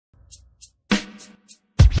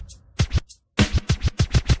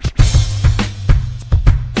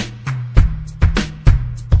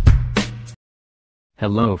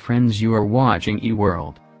Hello friends, you are watching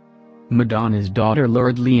eWorld. Madonna's daughter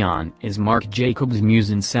Lourdes Leon is Marc Jacobs' Muse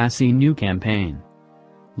in Sassy new campaign.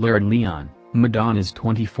 Lourdes Leon, Madonna's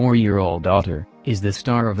 24-year-old daughter, is the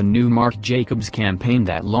star of a new Marc Jacobs campaign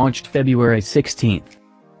that launched February 16.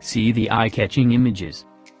 See the eye-catching images.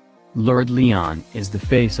 Lourdes Leon is the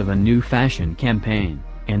face of a new fashion campaign,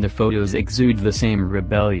 and the photos exude the same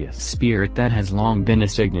rebellious spirit that has long been a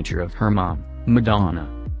signature of her mom,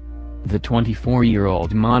 Madonna. The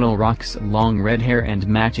 24-year-old model rocks long red hair and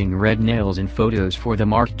matching red nails in photos for the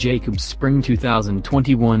Marc Jacobs Spring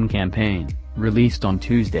 2021 campaign, released on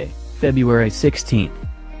Tuesday, February 16.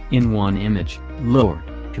 In one image, Lourdes,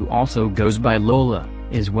 who also goes by Lola,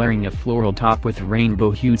 is wearing a floral top with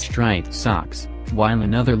rainbow-hued striped socks, while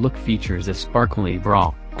another look features a sparkly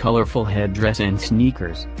bra, colorful headdress and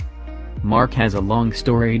sneakers. Marc has a long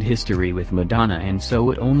storied history with Madonna, and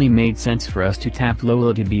so it only made sense for us to tap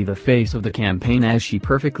Lola to be the face of the campaign, as she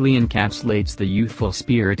perfectly encapsulates the youthful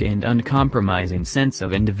spirit and uncompromising sense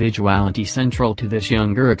of individuality central to this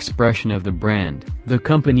younger expression of the brand, the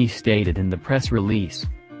company stated in the press release.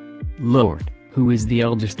 Lourdes, who is the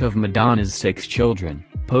eldest of Madonna's 6 children,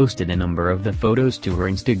 posted a number of the photos to her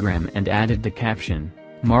Instagram and added the caption,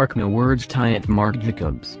 "Marc no words tie at Marc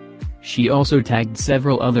Jacobs." She also tagged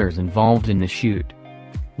several others involved in the shoot.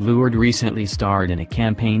 Lourdes recently starred in a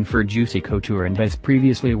campaign for Juicy Couture and has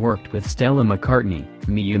previously worked with Stella McCartney,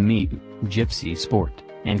 Muse, Gypsy Sport,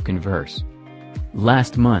 and Converse.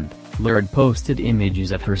 Last month, Lourdes posted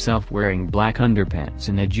images of herself wearing black underpants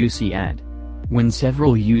in a Juicy ad. When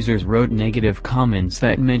several users wrote negative comments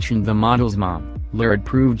that mentioned the model's mom, Lourdes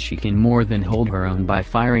proved she can more than hold her own by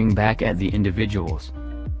firing back at the individuals.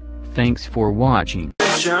 Thanks for watching.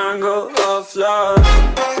 Jungle of love.